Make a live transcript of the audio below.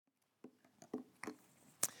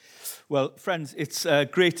Well, friends, it's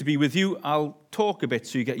great to be with you. I'll talk a bit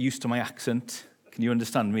so you get used to my accent. Can you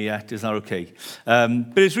understand me yet? Is that okay?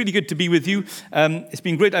 But it's really good to be with you. It's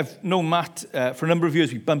been great. I've known Matt for a number of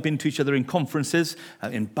years. We bump into each other in conferences,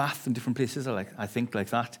 in Bath and different places, I think like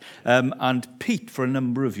that. And Pete for a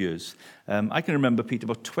number of years. I can remember Pete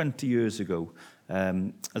about 20 years ago.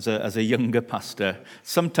 As a younger pastor,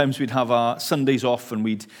 sometimes we'd have our Sundays off and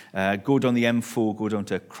we'd go down the M4, go down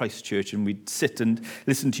to Christchurch, and we'd sit and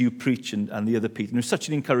listen to you preach and the other Pete. And it was such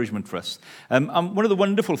an encouragement for us. And one of the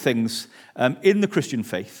wonderful things in the Christian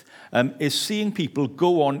faith is seeing people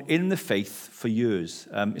go on in the faith for years.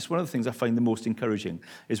 It's one of the things I find the most encouraging,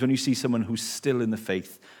 is when you see someone who's still in the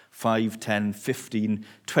faith 5, 10, 15,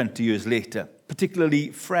 20 years later, particularly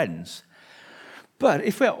friends. But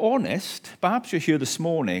if we're honest, perhaps you're here this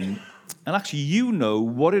morning, and actually you know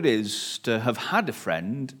what it is to have had a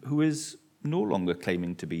friend who is no longer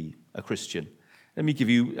claiming to be a Christian. Let me give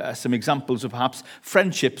you some examples of perhaps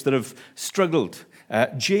friendships that have struggled.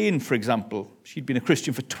 Jane, for example, she'd been a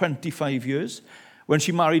Christian for 25 years. When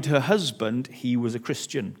she married her husband, he was a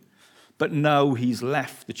Christian. But now he's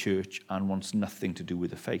left the church and wants nothing to do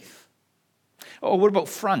with the faith. Or what about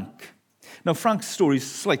Frank? Now, Frank's story is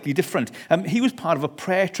slightly different. He was part of a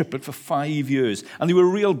prayer triplet for 5 years, and they were a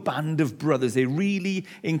real band of brothers. They really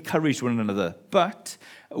encouraged one another. But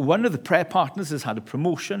one of the prayer partners has had a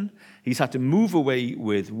promotion. He's had to move away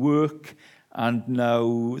with work, and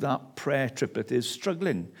now that prayer triplet is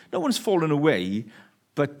struggling. No one's fallen away,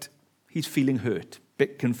 but he's feeling hurt, a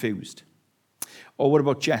bit confused. Or what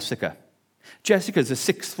about Jessica? Jessica's a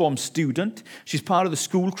sixth form student. She's part of the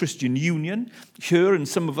school Christian Union. Her and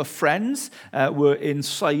some of her friends were in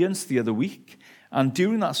science the other week. And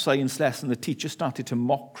during that science lesson, the teacher started to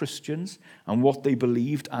mock Christians and what they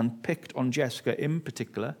believed and picked on Jessica in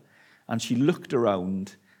particular. And she looked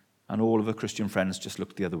around and all of her Christian friends just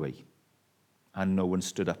looked the other way. And no one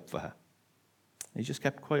stood up for her. They just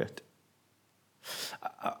kept quiet.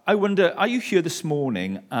 I wonder, are you here this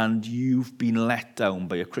morning and you've been let down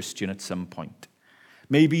by a Christian at some point?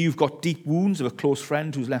 Maybe you've got deep wounds of a close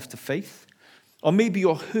friend who's left the faith. Or maybe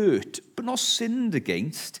you're hurt, but not sinned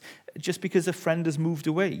against, just because a friend has moved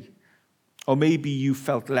away. Or maybe you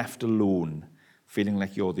felt left alone, feeling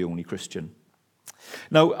like you're the only Christian.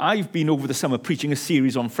 Now, I've been over the summer preaching a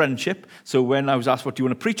series on friendship. So when I was asked, what do you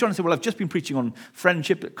want to preach on? I said, well, I've just been preaching on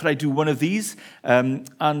friendship. Could I do one of these? And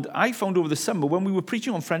I found over the summer, when we were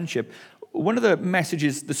preaching on friendship, one of the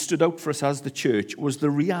messages that stood out for us as the church was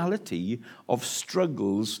the reality of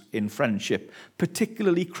struggles in friendship,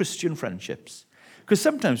 particularly Christian friendships. Because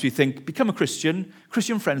sometimes we think, become a Christian,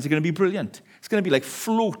 Christian friends are going to be brilliant. It's going to be like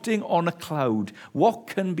floating on a cloud. What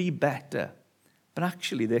can be better? But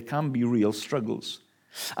actually, there can be real struggles.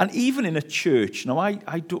 And even in a church, now I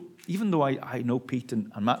don't, even though I know Pete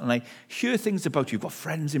and Matt, and I hear things about you, you've got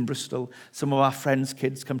friends in Bristol, some of our friends'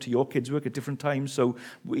 kids come to your kids' work at different times, so,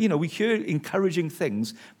 we hear encouraging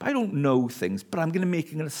things, but I don't know things, but I'm going to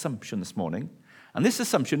make an assumption this morning. And this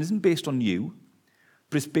assumption isn't based on you,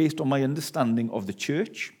 but it's based on my understanding of the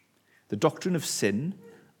church, the doctrine of sin,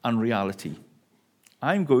 and reality.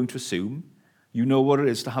 I'm going to assume you know what it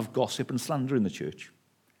is to have gossip and slander in the church.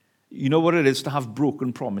 You know what it is to have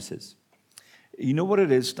broken promises. You know what it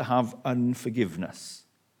is to have unforgiveness.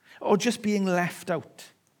 Or just being left out.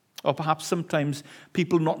 Or perhaps sometimes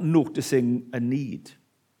people not noticing a need.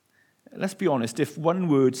 Let's be honest, if one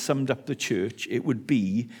word summed up the church, it would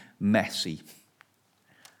be messy.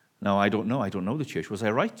 Now, I don't know the church. Was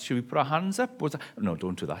I right? Should we put our hands up? No,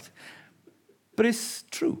 don't do that. But it's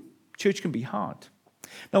true. Church can be hard.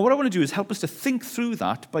 Now, what I want to do is help us to think through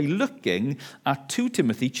that by looking at 2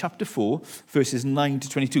 Timothy chapter 4, verses 9 to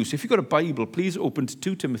 22. So if you've got a Bible, please open to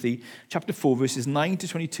 2 Timothy chapter 4, verses 9 to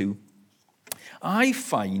 22. I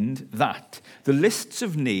find that the lists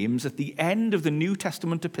of names at the end of the New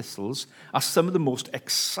Testament epistles are some of the most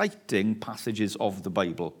exciting passages of the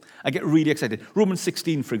Bible. I get really excited. Romans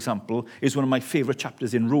 16, for example, is one of my favorite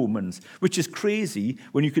chapters in Romans, which is crazy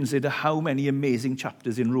when you consider how many amazing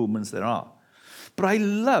chapters in Romans there are. But I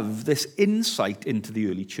love this insight into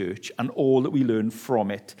the early church and all that we learn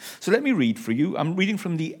from it. So let me read for you. I'm reading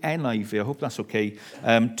from the NIV. I hope that's okay.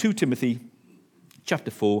 2 Timothy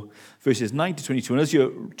chapter 4, verses 9 to 22. And as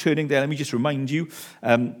you're turning there, let me just remind you,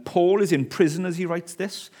 Paul is in prison as he writes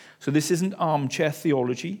this. So this isn't armchair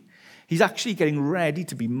theology. He's actually getting ready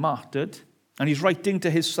to be martyred. And he's writing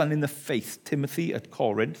to his son in the faith, Timothy, at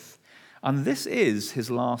Corinth. And this is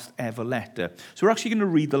his last ever letter. So we're actually going to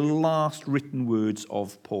read the last written words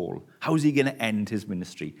of Paul. How is he going to end his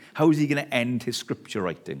ministry? How is he going to end his scripture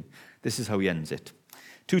writing? This is how he ends it.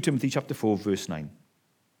 2 Timothy chapter 4, verse 9.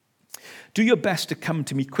 Do your best to come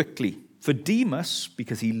to me quickly, for Demas,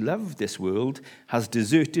 because he loved this world, has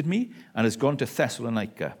deserted me and has gone to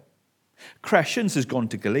Thessalonica. Crescens has gone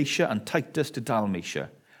to Galatia and Titus to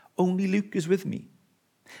Dalmatia. Only Luke is with me.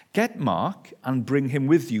 Get Mark and bring him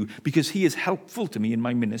with you, because he is helpful to me in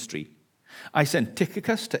my ministry. I sent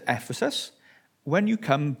Tychicus to Ephesus. When you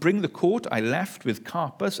come, bring the coat I left with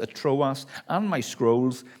Carpus at Troas and my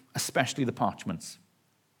scrolls, especially the parchments.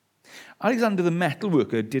 Alexander the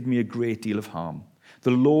metalworker did me a great deal of harm.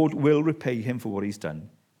 The Lord will repay him for what he's done.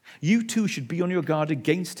 You too should be on your guard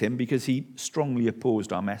against him, because he strongly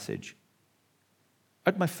opposed our message.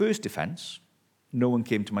 At my first defense, no one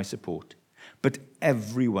came to my support, but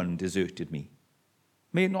everyone deserted me.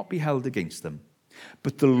 May it not be held against them.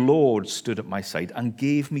 But the Lord stood at my side and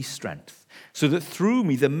gave me strength, so that through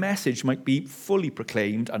me the message might be fully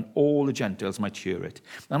proclaimed and all the Gentiles might hear it.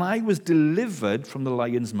 And I was delivered from the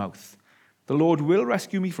lion's mouth. The Lord will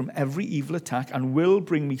rescue me from every evil attack and will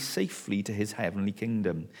bring me safely to his heavenly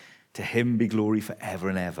kingdom. To him be glory forever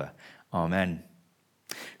and ever. Amen.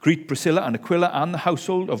 Greet Priscilla and Aquila and the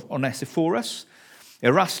household of Onesiphorus.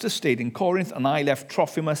 Erastus stayed in Corinth, and I left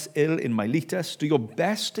Trophimus ill in Miletus. Do your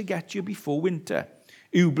best to get you before winter.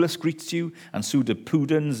 Eubulus greets you, and so do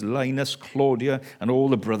Pudens, Linus, Claudia, and all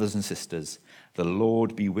the brothers and sisters. The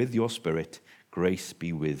Lord be with your spirit. Grace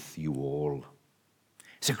be with you all.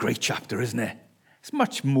 It's a great chapter, isn't it? It's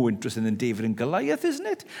much more interesting than David and Goliath, isn't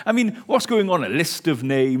it? I mean, what's going on? A list of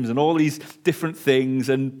names and all these different things,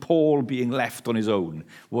 and Paul being left on his own.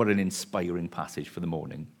 What an inspiring passage for the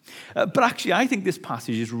morning. But actually, I think this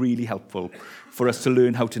passage is really helpful for us to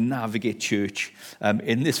learn how to navigate church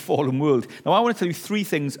in this fallen world. Now, I want to tell you 3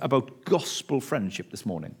 things about gospel friendship this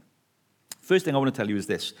morning. First thing I want to tell you is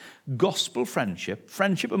this. Gospel friendship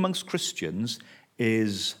amongst Christians,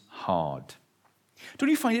 is hard. Don't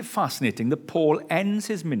you find it fascinating that Paul ends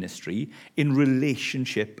his ministry in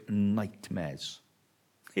relationship nightmares?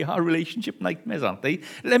 They are relationship nightmares, aren't they?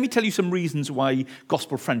 Let me tell you some reasons why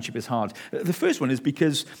gospel friendship is hard. The first one is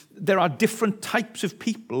because there are different types of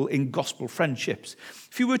people in gospel friendships.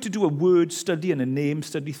 If you were to do a word study and a name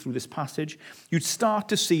study through this passage, you'd start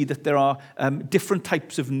to see that there are different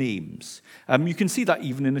types of names. You can see that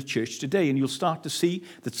even in a church today, and you'll start to see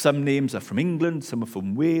that some names are from England, some are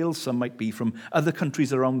from Wales, some might be from other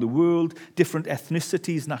countries around the world, different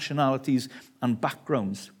ethnicities, nationalities, and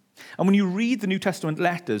backgrounds. And when you read the New Testament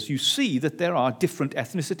letters, you see that there are different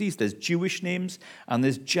ethnicities. There's Jewish names and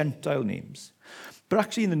there's Gentile names. But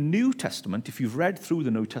actually in the New Testament, if you've read through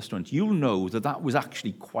the New Testament, you'll know that that was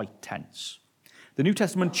actually quite tense. The New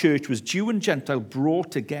Testament church was Jew and Gentile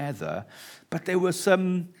brought together, but there were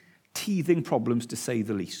some teething problems, to say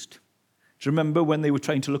the least. Do you remember when they were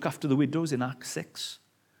trying to look after the widows in Acts 6?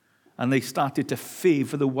 And they started to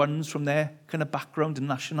favour the ones from their kind of background and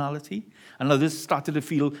nationality. And others started to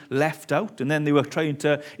feel left out. And then they were trying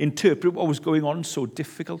to interpret what was going on so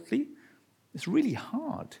difficultly. It's really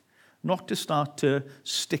hard not to start to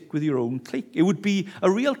stick with your own clique. It would be a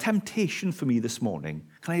real temptation for me this morning.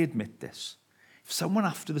 Can I admit this? If someone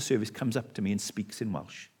after the service comes up to me and speaks in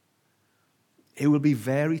Welsh, it will be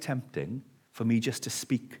very tempting for me just to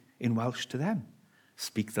speak in Welsh to them.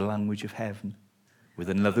 Speak the language of heaven with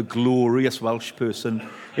another glorious Welsh person.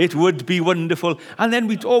 It would be wonderful. And then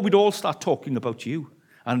we'd all start talking about you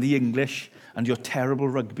and the English and your terrible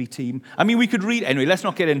rugby team. I mean, we could read... Anyway, let's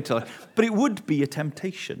not get into it. But it would be a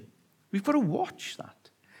temptation. We've got to watch that.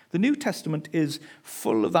 The New Testament is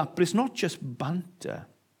full of that, but it's not just banter.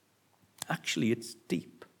 Actually, it's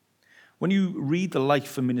deep. When you read the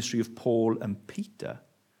life and ministry of Paul and Peter,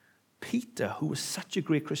 who was such a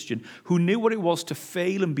great Christian, who knew what it was to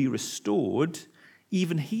fail and be restored...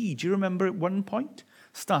 Even he, do you remember at one point,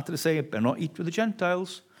 started to say, I better not eat with the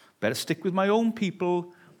Gentiles, better stick with my own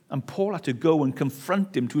people. And Paul had to go and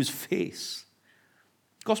confront him to his face.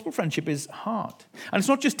 Gospel friendship is hard. And it's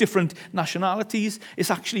not just different nationalities, it's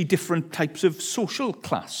actually different types of social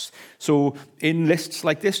class. So in lists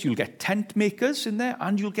like this, you'll get tent makers in there,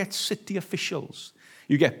 and you'll get city officials.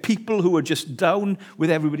 You get people who are just down with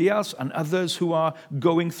everybody else, and others who are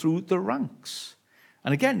going through the ranks.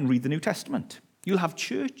 And again, read the New Testament. You'll have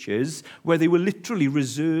churches where they were literally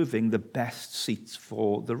reserving the best seats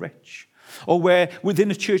for the rich. Or where within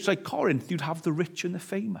a church like Corinth, you'd have the rich and the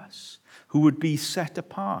famous who would be set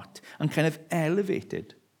apart and kind of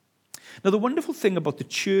elevated. Now, the wonderful thing about the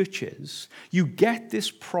church is you get this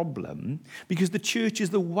problem because the church is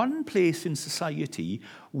the one place in society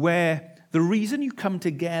where the reason you come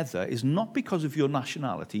together is not because of your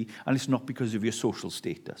nationality and it's not because of your social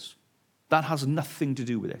status. That has nothing to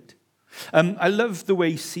do with it. I love the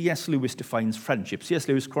way C.S. Lewis defines friendship. C.S.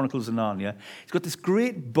 Lewis, Chronicles of Narnia, he's got this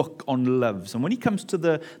great book on loves. And when he comes to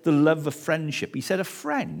the love of friendship, he said a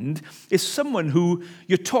friend is someone who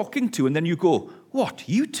you're talking to and then you go, what,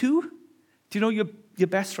 you two? Do you know your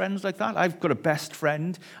best friends like that? I've got a best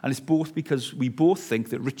friend, and it's both because we both think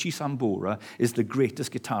that Richie Sambora is the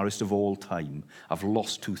greatest guitarist of all time. I've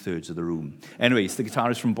lost 2/3 of the room. Anyway, it's the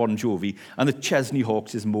guitarist from Bon Jovi, and the Chesney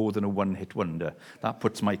Hawkes is more than a one-hit wonder. That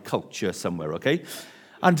puts my culture somewhere, okay?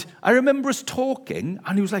 And I remember us talking,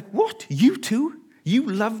 and he was like, what, you two? You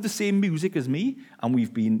love the same music as me? And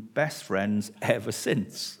we've been best friends ever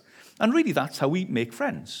since. And really, that's how we make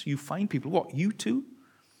friends. You find people, what, you two?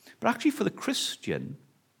 But actually, for the Christian,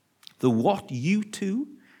 the what you too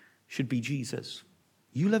should be Jesus.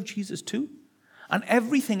 You love Jesus too? And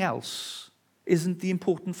everything else isn't the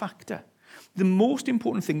important factor. The most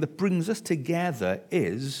important thing that brings us together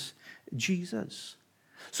is Jesus.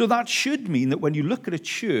 So that should mean that when you look at a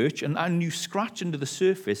church and you scratch under the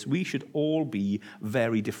surface, we should all be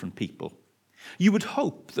very different people. You would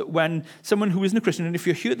hope that when someone who isn't a Christian, and if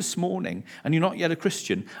you're here this morning and you're not yet a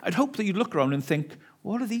Christian, I'd hope that you'd look around and think,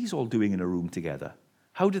 what are these all doing in a room together?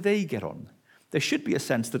 How do they get on? There should be a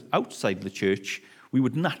sense that outside the church, we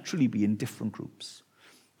would naturally be in different groups.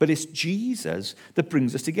 But it's Jesus that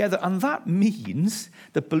brings us together. And that means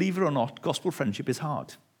that, believe it or not, gospel friendship is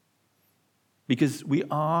hard. Because we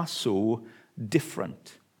are so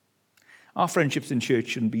different. Our friendships in church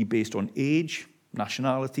shouldn't be based on age,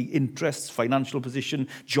 nationality, interests, financial position,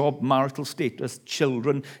 job, marital status,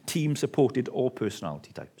 children, team supported, or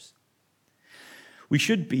personality types. We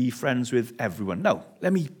should be friends with everyone. Now,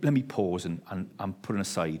 let me pause and put an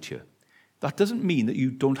aside here. That doesn't mean that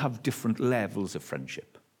you don't have different levels of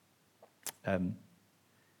friendship.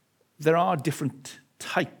 There are different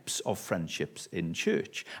types of friendships in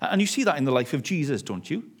church. And you see that in the life of Jesus, don't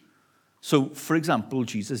you? So, for example,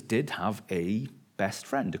 Jesus did have a best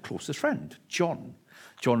friend, a closest friend, John.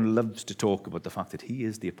 John loves to talk about the fact that he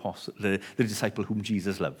is the apostle, the disciple whom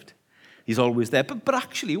Jesus loved. He's always there. But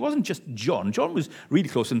actually, it wasn't just John. John was really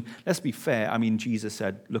close. And let's be fair. I mean, Jesus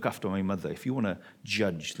said, look after my mother. If you want to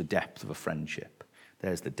judge the depth of a friendship,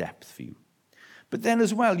 there's the depth for you. But then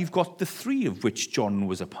as well, you've got the three of which John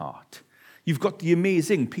was a part. You've got the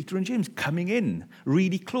amazing Peter and James coming in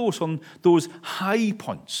really close on those high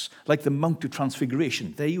points, like the Mount of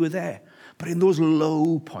Transfiguration. They were there. But in those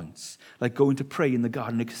low points, like going to pray in the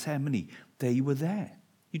Garden of Gethsemane, they were there.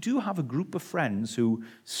 You do have a group of friends who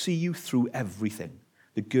see you through everything,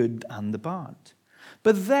 the good and the bad.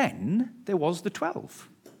 But then there was the 12.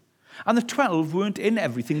 And the 12 weren't in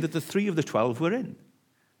everything that the 3 of the 12 were in.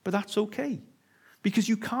 But that's okay. Because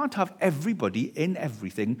you can't have everybody in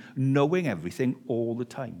everything, knowing everything all the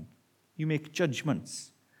time. You make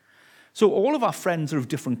judgments. So all of our friends are of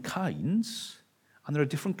different kinds, and there are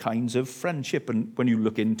different kinds of friendship. And when you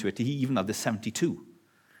look into it, he even had the 72.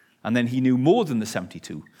 And then he knew more than the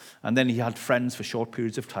 72. And then he had friends for short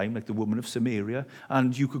periods of time, like the woman of Samaria.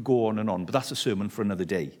 And you could go on. But that's a sermon for another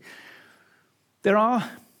day. There are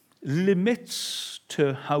limits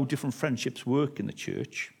to how different friendships work in the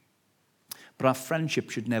church. But our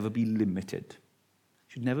friendship should never be limited.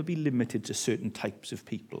 Should never be limited to certain types of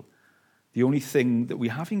people. The only thing that we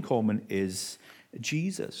have in common is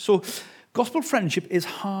Jesus. So gospel friendship is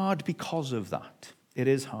hard because of that. It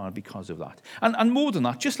is hard because of that. And more than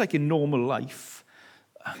that, just like in normal life,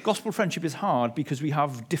 gospel friendship is hard because we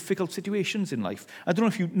have difficult situations in life. I don't know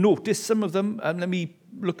if you noticed some of them. Let me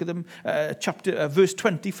look at them. Verse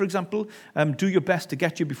 20, for example. Do your best to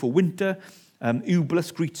get you before winter.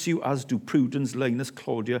 Eubulus greets you, as do Prudence, Linus,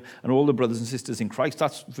 Claudia, and all the brothers and sisters in Christ.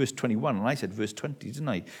 That's verse 21, and I said verse 20, didn't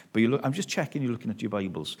I? But I'm just checking you're looking at your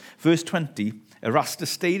Bibles. Verse 20,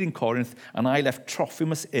 Erastus stayed in Corinth, and I left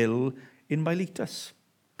Trophimus ill in Miletus.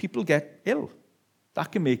 People get ill.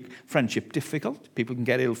 That can make friendship difficult. People can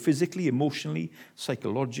get ill physically, emotionally,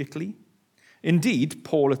 psychologically. Indeed,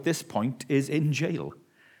 Paul at this point is in jail.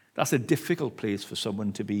 That's a difficult place for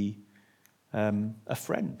someone to be a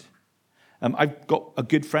friend. I've got a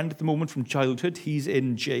good friend at the moment from childhood. He's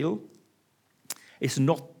in jail. It's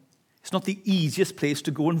not the easiest place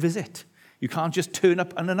to go and visit. You can't just turn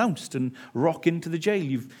up unannounced and rock into the jail.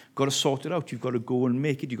 You've got to sort it out. You've got to go and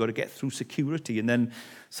make it. You've got to get through security. And then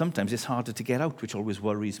sometimes it's harder to get out, which always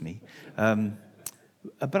worries me.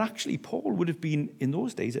 But actually, Paul would have been, in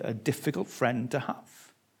those days, a difficult friend to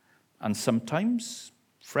have. And sometimes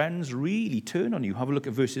friends really turn on you. Have a look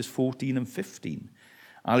at verses 14 and 15.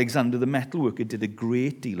 Alexander the metalworker did a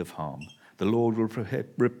great deal of harm. The Lord will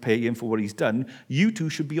repay him for what he's done. You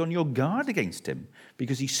too should be on your guard against him,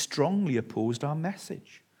 because he strongly opposed our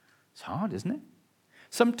message. It's hard, isn't it?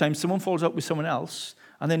 Sometimes someone falls out with someone else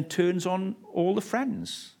and then turns on all the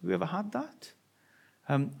friends. Have you ever had that?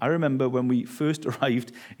 I remember when we first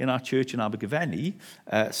arrived in our church in Abergavenny,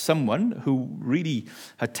 someone who really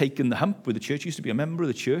had taken the hump with the church, used to be a member of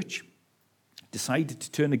the church, decided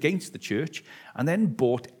to turn against the church and then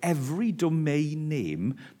bought every domain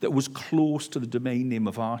name that was close to the domain name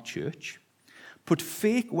of our church, put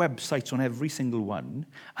fake websites on every single one,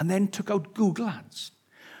 and then took out Google ads.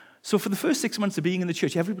 So for the first 6 months of being in the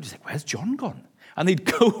church, everybody's like, where's John gone? And they'd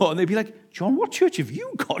go on, they'd be like, John, what church have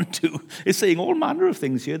you gone to? It's saying all manner of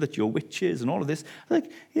things here, that you're witches and all of this. I'm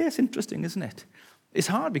like, yeah, it's interesting, isn't it? It's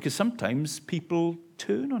hard because sometimes people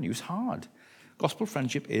turn on you. It's hard. Gospel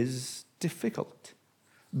friendship is difficult.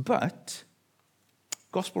 But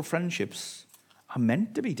gospel friendships are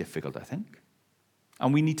meant to be difficult, I think.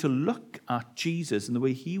 And we need to look at Jesus and the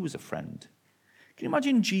way he was a friend. Can you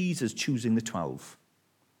imagine Jesus choosing the 12?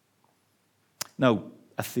 Now,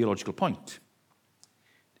 a theological point.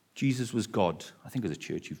 Jesus was God. I think as a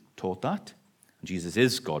church you've taught that. And Jesus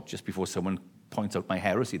is God. Just before someone points out my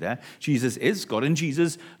heresy there, Jesus is God, and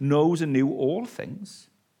Jesus knows and knew all things.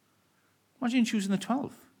 Imagine choosing the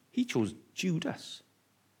 12. He chose Judas,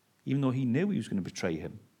 even though he knew he was going to betray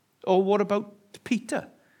him. Or what about Peter?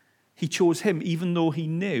 He chose him, even though he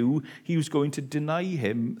knew he was going to deny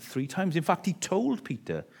him 3 times. In fact, he told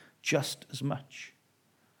Peter just as much.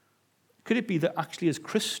 Could it be that actually as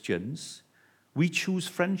Christians, we choose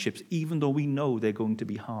friendships even though we know they're going to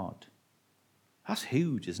be hard? That's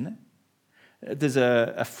huge, isn't it? There's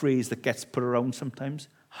a phrase that gets put around sometimes,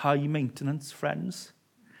 high maintenance friends.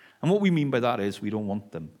 And what we mean by that is we don't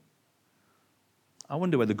want them. I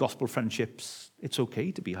wonder whether gospel friendships, it's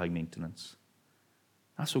okay to be high maintenance.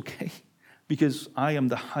 That's okay, because I am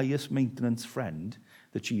the highest maintenance friend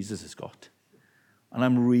that Jesus has got. And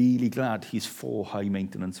I'm really glad he's for high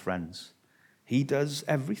maintenance friends. He does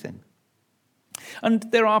everything. And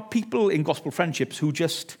there are people in gospel friendships who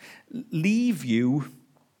just leave you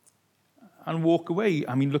and walk away.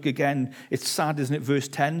 I mean, look again, it's sad, isn't it? Verse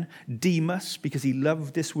 10, Demas, because he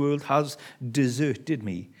loved this world, has deserted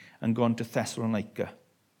me and gone to Thessalonica.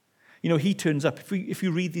 You know, he turns up, if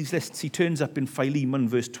you read these lists, he turns up in Philemon,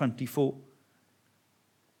 verse 24,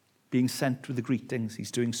 being sent with the greetings. He's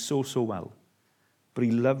doing so well. But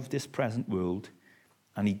he loved this present world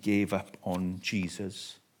and he gave up on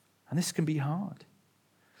Jesus. And this can be hard.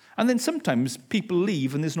 And then sometimes people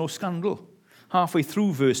leave and there's no scandal. Halfway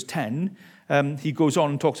through verse 10, he goes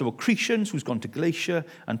on and talks about Cretans who's gone to Galatia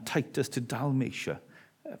and Titus to Dalmatia.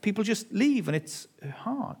 People just leave and it's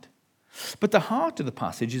hard. But the heart of the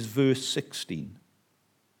passage is verse 16.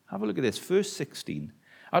 Have a look at this, verse 16.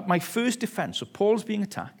 At my first defense, so Paul's being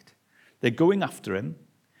attacked. They're going after him.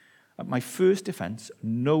 At my first defense,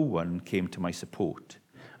 no one came to my support.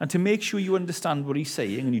 And to make sure you understand what he's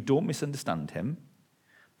saying and you don't misunderstand him,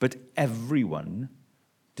 but everyone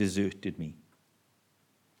deserted me.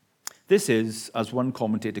 This is, as one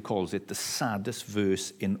commentator calls it, the saddest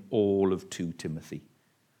verse in all of 2 Timothy.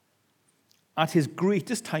 At his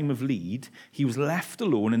greatest time of need, he was left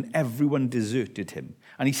alone and everyone deserted him.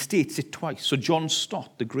 And he states it twice. So John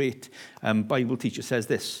Stott, the great Bible teacher, says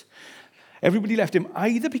this. Everybody left him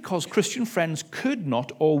either because Christian friends could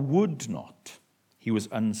not or would not. He was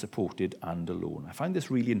unsupported and alone. I find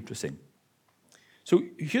this really interesting. So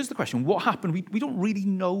here's the question. What happened? We don't really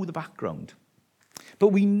know the background. But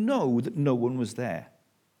we know that no one was there.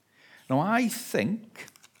 Now, I think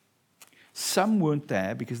some weren't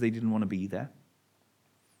there because they didn't want to be there.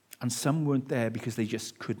 And some weren't there because they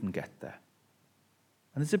just couldn't get there.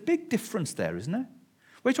 And there's a big difference there, isn't there?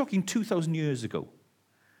 We're talking 2,000 years ago.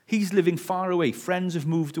 He's living far away. Friends have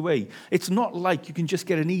moved away. It's not like you can just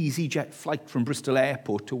get an easy jet flight from Bristol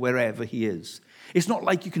Airport to wherever he is. It's not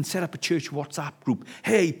like you can set up a church WhatsApp group.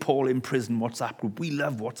 Hey, Paul in prison WhatsApp group. We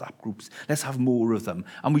love WhatsApp groups. Let's have more of them.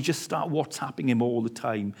 And we just start WhatsApping him all the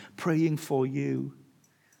time, praying for you.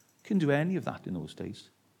 Couldn't do any of that in those days.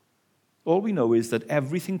 All we know is that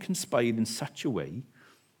everything conspired in such a way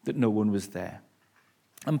that no one was there.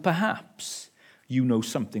 And perhaps you know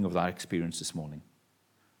something of that experience this morning.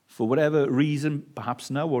 For whatever reason,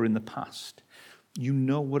 perhaps now or in the past, you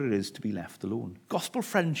know what it is to be left alone. Gospel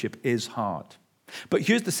friendship is hard. But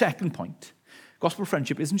here's the second point. Gospel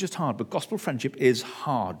friendship isn't just hard, but gospel friendship is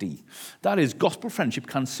hardy. That is, gospel friendship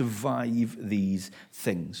can survive these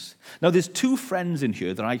things. Now, there's 2 friends in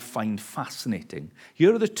here that I find fascinating.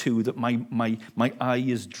 Here are the 2 that my eye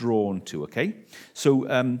is drawn to, okay? So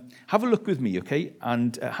have a look with me, okay?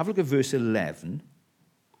 And have a look at verse 11.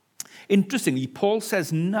 Interestingly, Paul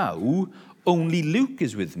says, now only Luke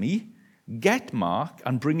is with me, Get Mark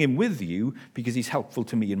and bring him with you because he's helpful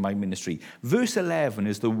to me in my ministry. Verse 11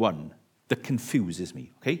 is the one that confuses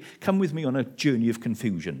me, okay? Come with me on a journey of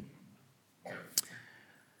confusion.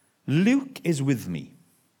 Luke is with me.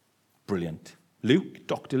 Brilliant. Luke,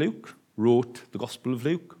 Dr. Luke, wrote the Gospel of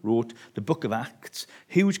Luke, wrote the book of Acts,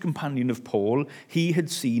 huge companion of Paul. He had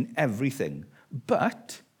seen everything.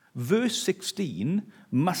 But verse 16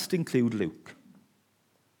 must include Luke.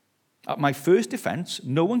 At my first defense,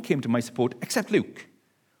 no one came to my support except Luke.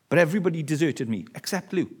 But everybody deserted me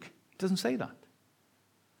except Luke. It doesn't say that.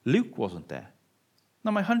 Luke wasn't there.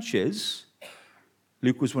 Now, my hunch is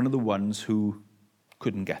Luke was one of the ones who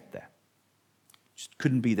couldn't get there. Just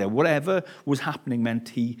couldn't be there. Whatever was happening meant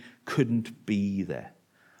he couldn't be there.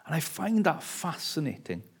 And I find that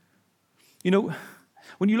fascinating. You know,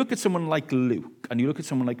 when you look at someone like Luke and you look at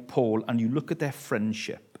someone like Paul and you look at their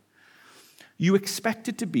friendship, you expect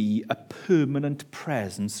it to be a permanent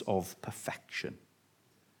presence of perfection.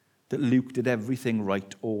 That Luke did everything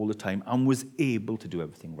right all the time and was able to do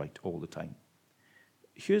everything right all the time.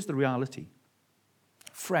 Here's the reality.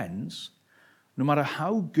 Friends, no matter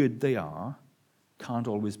how good they are, can't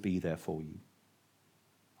always be there for you.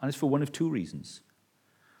 And it's for one of two reasons.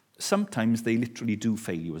 Sometimes they literally do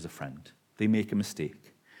fail you as a friend. They make a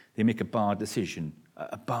mistake. They make a bad decision,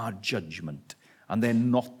 a bad judgment, and they're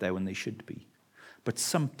not there when they should be. But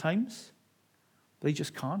sometimes they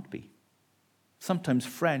just can't be. Sometimes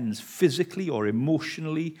friends, physically or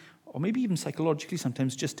emotionally, or maybe even psychologically,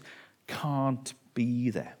 sometimes just can't be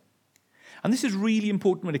there. And this is really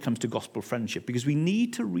important when it comes to gospel friendship, because we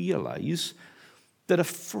need to realize that a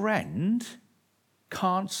friend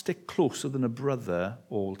can't stick closer than a brother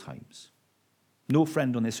all times. No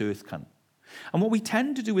friend on this earth can. And what we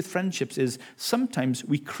tend to do with friendships is sometimes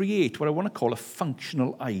we create what I want to call a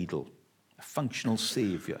functional idol, a functional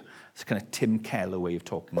savior. It's kind of Tim Keller way of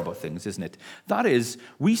talking about things, isn't it? That is,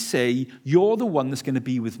 we say, you're the one that's going to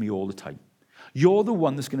be with me all the time. You're the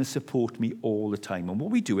one that's going to support me all the time. And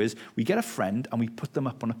what we do is we get a friend and we put them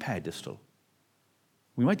up on a pedestal.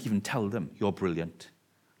 We might even tell them, you're brilliant.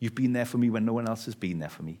 You've been there for me when no one else has been there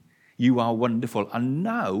for me. You are wonderful. And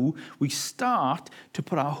now we start to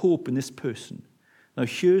put our hope in this person. Now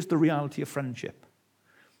here's the reality of friendship.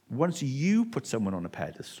 Once you put someone on a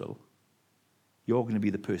pedestal, you're going to be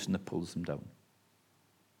the person that pulls them down.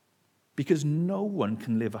 Because no one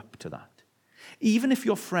can live up to that. Even if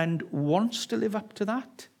your friend wants to live up to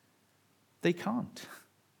that, they can't.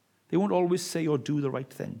 They won't always say or do the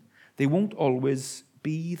right thing. They won't always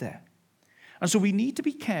be there. And so we need to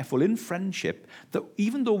be careful in friendship that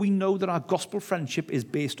even though we know that our gospel friendship is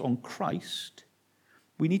based on Christ,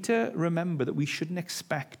 we need to remember that we shouldn't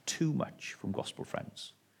expect too much from gospel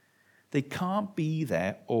friends. They can't be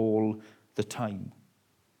there all the time.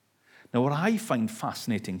 Now, what I find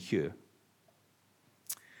fascinating here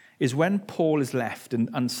is when Paul is left,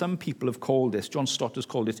 and some people have called this, John Stott has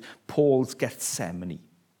called it Paul's Gethsemane.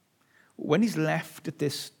 When he's left at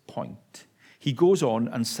this point, he goes on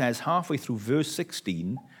and says halfway through verse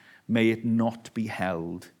 16, may it not be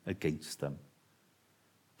held against them.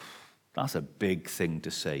 That's a big thing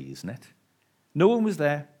to say, isn't it? No one was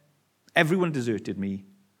there. Everyone deserted me.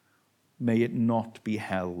 May it not be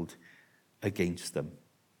held against them.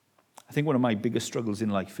 I think one of my biggest struggles in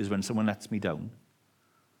life is when someone lets me down.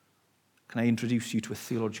 Can I introduce you to a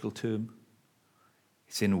theological term?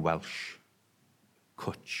 It's in Welsh.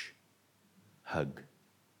 Cwtch. Hug.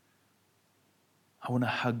 I want to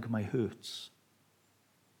hug my hurts.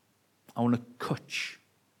 I want to cwtch.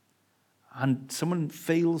 And someone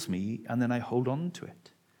fails me, and then I hold on to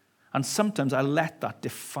it. And sometimes I let that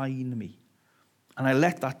define me. And I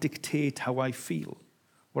let that dictate how I feel.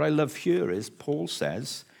 What I love here is Paul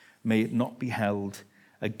says, may it not be held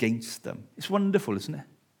against them. It's wonderful, isn't it?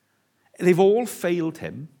 They've all failed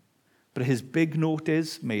him, but his big note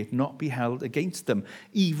is, may it not be held against them,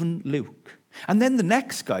 even Luke. And then the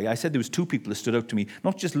next guy, I said there was two people that stood out to me,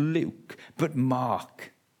 not just Luke, but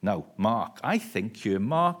Mark. Now, Mark, I think here,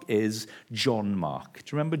 Mark is John Mark. Do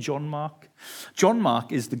you remember John Mark? John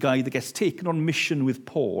Mark is the guy that gets taken on mission with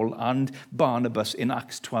Paul and Barnabas in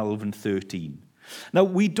Acts 12 and 13. Now,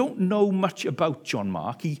 we don't know much about John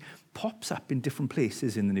Mark. He pops up in different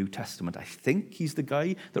places in the New Testament. I think he's the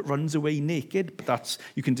guy that runs away naked, but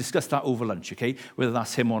you can discuss that over lunch, okay, whether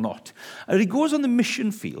that's him or not. And he goes on the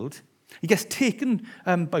mission field. He gets taken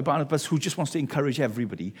by Barnabas, who just wants to encourage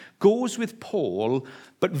everybody, goes with Paul,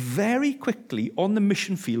 but very quickly on the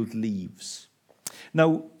mission field leaves.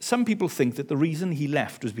 Now, some people think that the reason he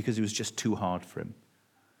left was because it was just too hard for him.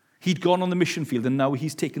 He'd gone on the mission field, and now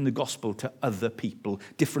he's taken the gospel to other people,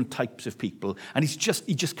 different types of people, and he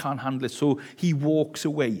just can't handle it, so he walks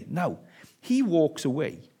away. Now, He walks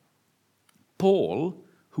away. Paul,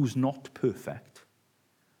 who's not perfect,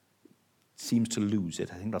 seems to lose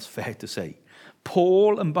it. I think that's fair to say.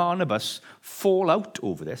 Paul and Barnabas fall out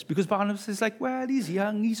over this because Barnabas is like, well, he's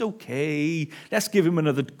young, he's okay. Let's give him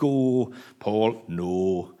another go. Paul,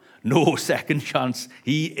 no second chance.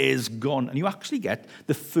 He is gone. And you actually get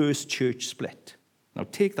the first church split. Now,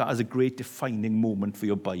 take that as a great defining moment for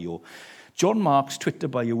your bio. John Mark's Twitter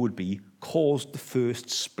bio would be, caused the first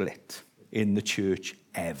split in the church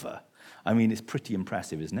ever. I mean, it's pretty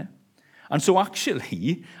impressive, isn't it? And so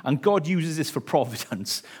actually, and God uses this for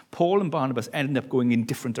providence, Paul and Barnabas end up going in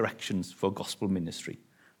different directions for gospel ministry.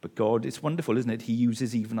 But God, it's wonderful, isn't it? He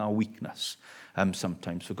uses even our weakness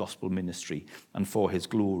sometimes for gospel ministry and for his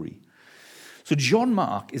glory. So John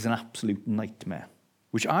Mark is an absolute nightmare,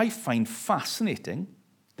 which I find fascinating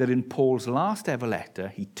that in Paul's last ever letter,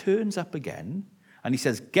 he turns up again and he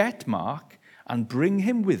says, get Mark and bring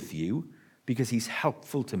him with you because he's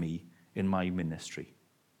helpful to me in my ministry.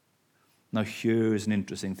 Now, here's an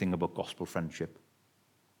interesting thing about gospel friendship.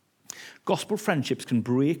 Gospel friendships can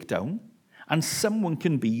break down and someone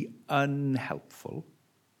can be unhelpful.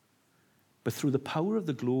 But through the power of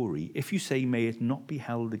the glory, if you say, may it not be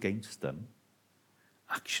held against them,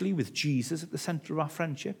 actually with Jesus at the center of our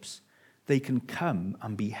friendships, they can come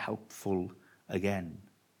and be helpful again,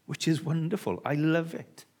 which is wonderful. I love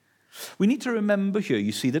it. We need to remember here,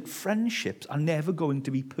 you see, that friendships are never going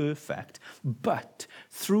to be perfect, but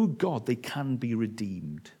through God they can be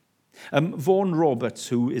redeemed. Vaughan Roberts,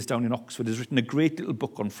 who is down in Oxford, has written a great little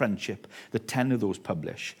book on friendship that 10 of those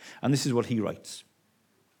publish. And this is what he writes.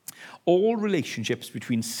 All relationships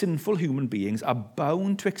between sinful human beings are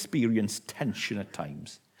bound to experience tension at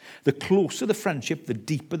times. The closer the friendship, the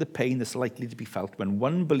deeper the pain that's likely to be felt when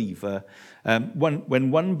one believes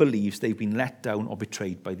they've been let down or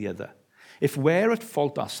betrayed by the other. If we're at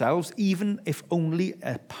fault ourselves, even if only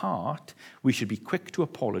a part, we should be quick to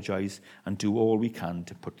apologize and do all we can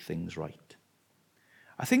to put things right.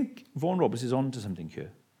 I think Vaughan Roberts is on to something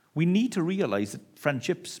here. We need to realize that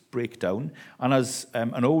friendships break down, and as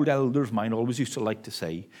an old elder of mine always used to like to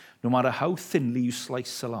say, no matter how thinly you slice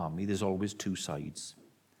salami, there's always two sides.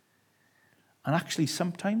 And actually,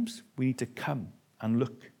 sometimes we need to come and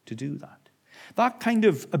look to do that. That kind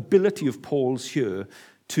of ability of Paul's here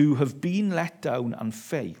to have been let down and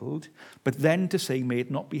failed, but then to say, may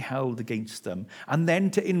it not be held against them, and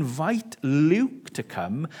then to invite Luke to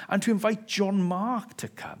come and to invite John Mark to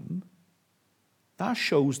come, that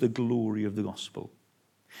shows the glory of the gospel.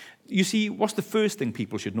 You see, what's the first thing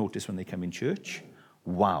people should notice when they come in church?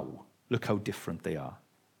 Wow, look how different they are.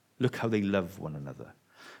 Look how they love one another.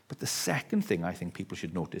 But the second thing I think people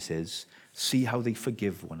should notice is see how they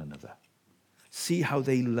forgive one another. See how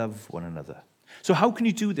they love one another. So how can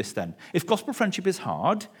you do this then? If gospel friendship is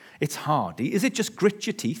hard, it's hardy. Is it just grit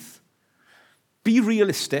your teeth, be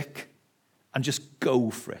realistic, and just go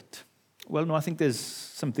for it? Well, no, I think there's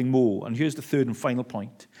something more. And here's the third and final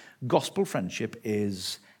point. Gospel friendship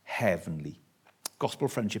is heavenly. Gospel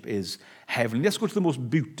friendship is heavenly. Let's go to the most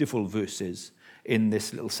beautiful verses in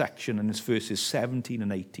this little section, and it's verses 17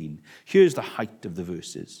 and 18. Here's the height of the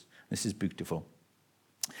verses. This is beautiful.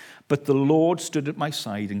 But the Lord stood at my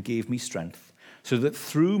side and gave me strength, so that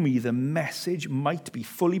through me the message might be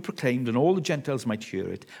fully proclaimed and all the Gentiles might hear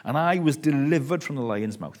it. And I was delivered from the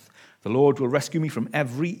lion's mouth. The Lord will rescue me from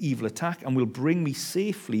every evil attack and will bring me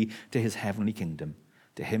safely to his heavenly kingdom.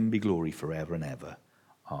 To him be glory forever and ever.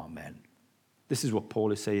 Amen. This is what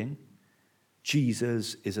Paul is saying.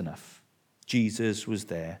 Jesus is enough. Jesus was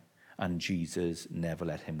there, and Jesus never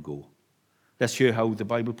let him go. Let's hear how the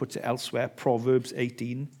Bible puts it elsewhere. Proverbs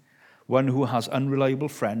 18. One who has unreliable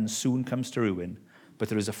friends soon comes to ruin, but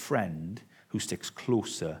there is a friend who sticks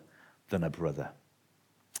closer than a brother.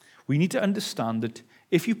 We need to understand that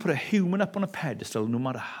if you put a human up on a pedestal, no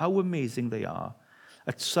matter how amazing they are,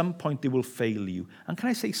 at some point they will fail you. And can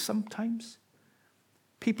I say sometimes?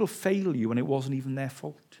 People fail you and it wasn't even their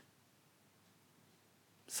fault.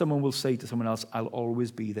 Someone will say to someone else, I'll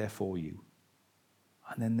always be there for you.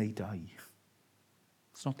 And then they die.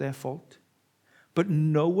 It's not their fault. But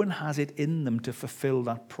no one has it in them to fulfill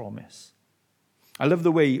that promise. I love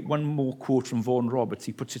the way, one more quote from Vaughan Roberts,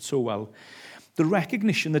 he puts it so well. The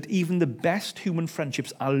recognition that even the best human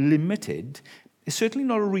friendships are limited is certainly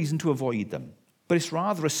not a reason to avoid them, but it's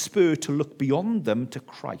rather a spur to look beyond them to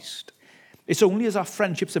Christ. It's only as our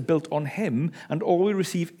friendships are built on him and all we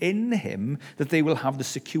receive in him that they will have the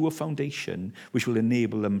secure foundation which will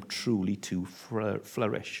enable them truly to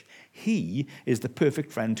flourish. He is the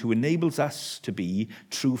perfect friend who enables us to be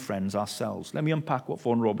true friends ourselves. Let me unpack what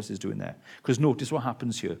Vaughan Roberts is doing there, because notice what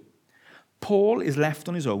happens here. Paul is left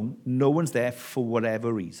on his own. No one's there for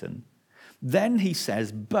whatever reason. Then he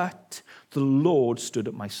says, but the Lord stood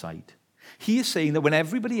at my side. He is saying that when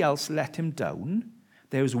everybody else let him down,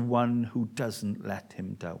 there is one who doesn't let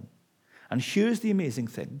him down. And here's the amazing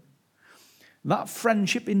thing. That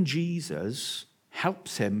friendship in Jesus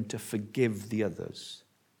helps him to forgive the others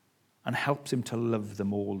and helps him to love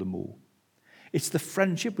them all the more. It's the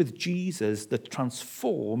friendship with Jesus that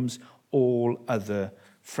transforms all other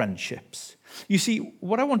friendships. You see,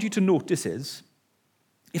 what I want you to notice is,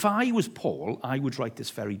 if I was Paul, I would write this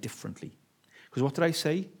very differently. Because what did I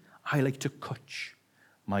say? I like to coach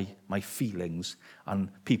my feelings and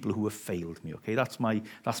people who have failed me, okay? That's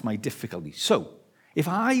my difficulty. So, if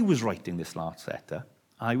I was writing this last letter,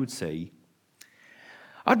 I would say,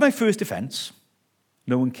 at my first offence,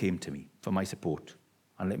 no one came to me for my support.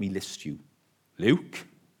 And let me list you. Luke,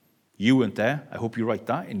 you weren't there. I hope you write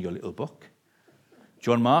that in your little book.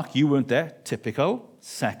 John Mark, you weren't there. Typical.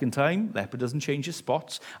 Second time, leopard doesn't change his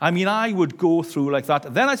spots. I mean, I would go through like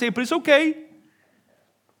that. Then I say, but it's okay,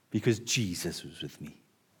 because Jesus was with me.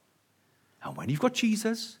 And when you've got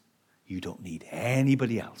Jesus, you don't need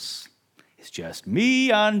anybody else. It's just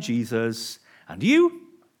me and Jesus. And you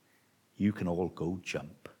can all go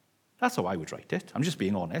jump. That's how I would write it. I'm just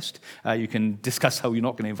being honest. You can discuss how you're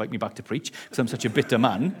not going to invite me back to preach, because I'm such a bitter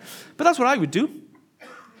man. But that's what I would do.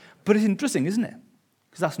 But it's interesting, isn't it?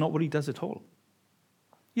 Because that's not what he does at all.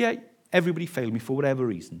 Yeah, everybody failed me for whatever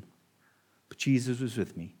reason. But Jesus was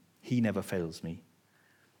with me. He never fails me.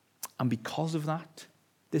 And because of that,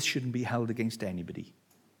 this shouldn't be held against anybody.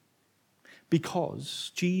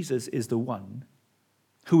 Because Jesus is the one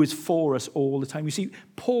who is for us all the time. You see,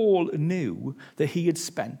 Paul knew that he had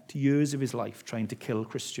spent years of his life trying to kill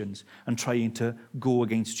Christians and trying to go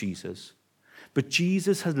against Jesus. But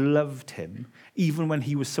Jesus had loved him even when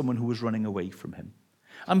he was someone who was running away from him.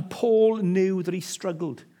 And Paul knew that he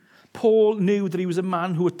struggled. Paul knew that he was a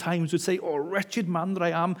man who at times would say, oh, wretched man that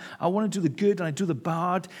I am, I want to do the good and I do the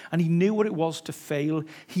bad. And he knew what it was to fail.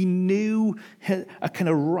 He knew a kind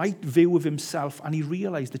of right view of himself, and he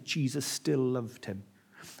realized that Jesus still loved him.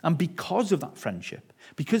 And because of that friendship,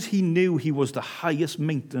 because he knew he was the highest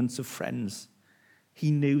maintenance of friends,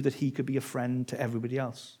 he knew that he could be a friend to everybody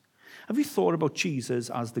else. Have you thought about Jesus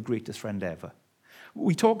as the greatest friend ever?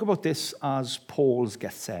 We talk about this as Paul's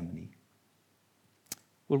Gethsemane.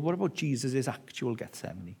 Well, what about Jesus' actual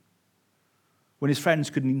Gethsemane? When his friends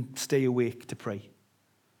couldn't stay awake to pray.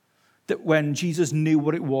 That when Jesus knew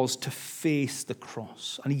what it was to face the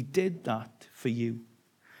cross, and he did that for you.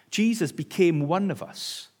 Jesus became one of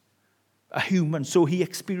us, a human, so he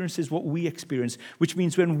experiences what we experience, which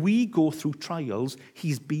means when we go through trials,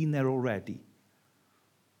 he's been there already.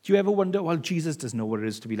 Do you ever wonder, well, Jesus doesn't know what it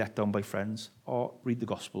is to be let down by friends? Or read the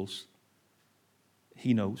Gospels.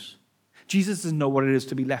 He knows. Jesus doesn't know what it is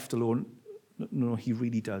to be left alone. No, he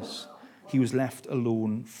really does. He was left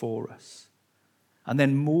alone for us. And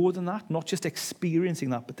then more than that, not just experiencing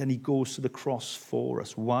that, but then he goes to the cross for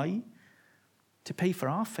us. Why? To pay for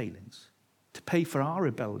our failings, to pay for our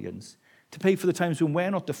rebellions, to pay for the times when we're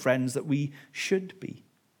not the friends that we should be.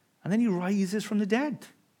 And then he rises from the dead.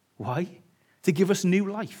 Why? To give us new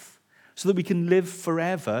life, so that we can live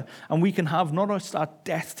forever and we can have not just our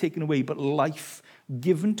death taken away, but life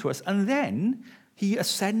given to us. And then he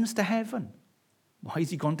ascends to heaven. Why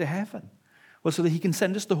has he gone to heaven? Well, so that he can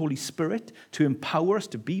send us the Holy Spirit to empower us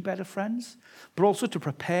to be better friends, but also to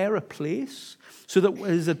prepare a place so that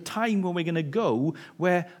there's a time when we're going to go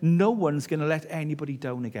where no one's going to let anybody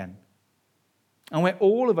down again. And where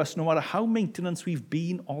all of us, no matter how maintenance we've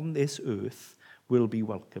been on this earth, will be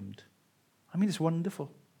welcomed. I mean, it's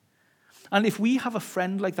wonderful. And if we have a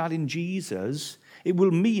friend like that in Jesus, it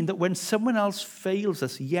will mean that when someone else fails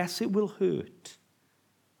us, yes, it will hurt.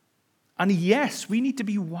 And yes, we need to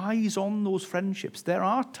be wise on those friendships. There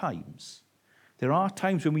are times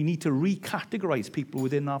when we need to recategorize people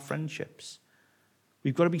within our friendships.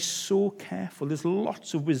 We've got to be so careful. There's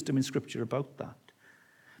lots of wisdom in Scripture about that.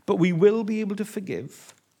 But we will be able to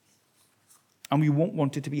forgive, and we won't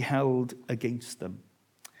want it to be held against them.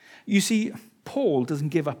 You see, Paul doesn't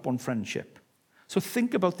give up on friendship. So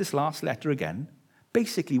think about this last letter again.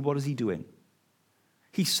 Basically, what is he doing?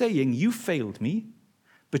 He's saying, you failed me,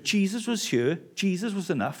 but Jesus was here. Jesus was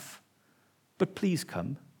enough. But please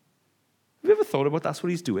come. Have you ever thought about that's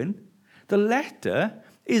what he's doing? The letter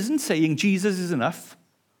isn't saying Jesus is enough,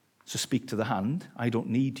 so speak to the hand. I don't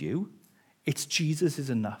need you. It's Jesus is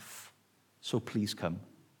enough, so please come.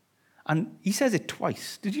 And he says it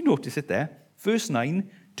twice. Did you notice it there? Verse 9,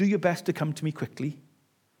 do your best to come to me quickly.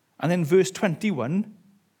 And then verse 21,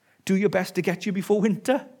 do your best to get you before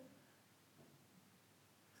winter.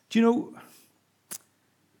 Do you know,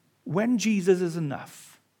 when Jesus is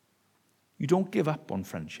enough, you don't give up on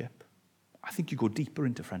friendship. I think you go deeper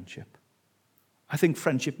into friendship. I think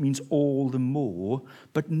friendship means all the more,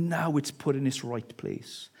 but now it's put in its right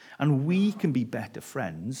place. And we can be better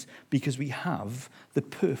friends because we have the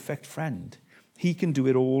perfect friend. He can do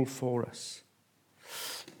it all for us.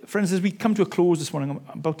 Friends, as we come to a close this morning,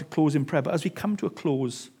 I'm about to close in prayer, but as we come to a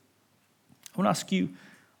close, I want to ask you,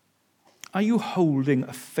 are you holding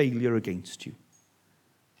a failure against you?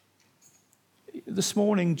 This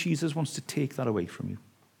morning, Jesus wants to take that away from you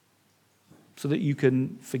so that you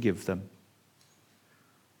can forgive them.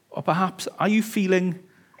 Or perhaps, are you feeling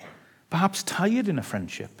perhaps tired in a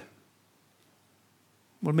friendship?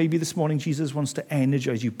 Well, maybe this morning Jesus wants to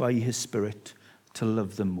energize you by his Spirit to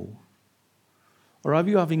love them more. Or are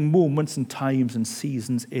you having moments and times and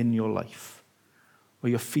seasons in your life where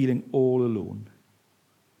you're feeling all alone?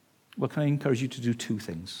 Well, can I encourage you to do two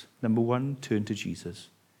things? Number one, turn to Jesus.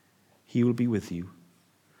 He will be with you.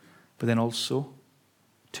 But then also,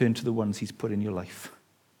 turn to the ones he's put in your life.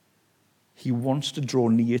 He wants to draw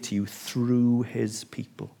near to you through his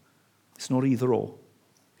people. It's not either or.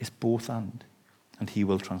 It's both and he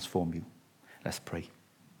will transform you. Let's pray.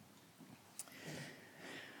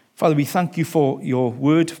 Father, we thank you for your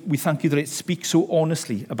word. We thank you that it speaks so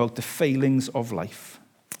honestly about the failings of life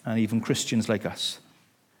and even Christians like us.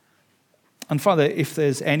 And Father, if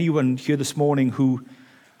there's anyone here this morning who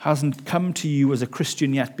hasn't come to you as a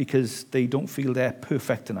Christian yet because they don't feel they're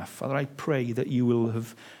perfect enough, Father, I pray that you will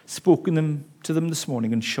have spoken to them this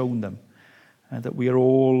morning and shown them that we are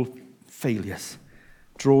all failures,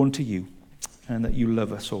 drawn to you, and that you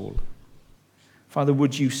love us all. Father,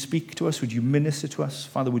 would you speak to us? Would you minister to us?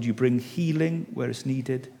 Father, would you bring healing where it's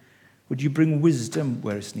needed? Would you bring wisdom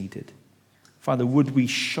where it's needed? Father, would we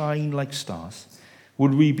shine like stars?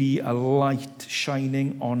 Would we be a light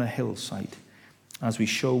shining on a hillside as we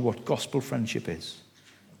show what gospel friendship is?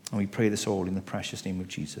 And we pray this all in the precious name of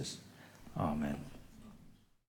Jesus. Amen.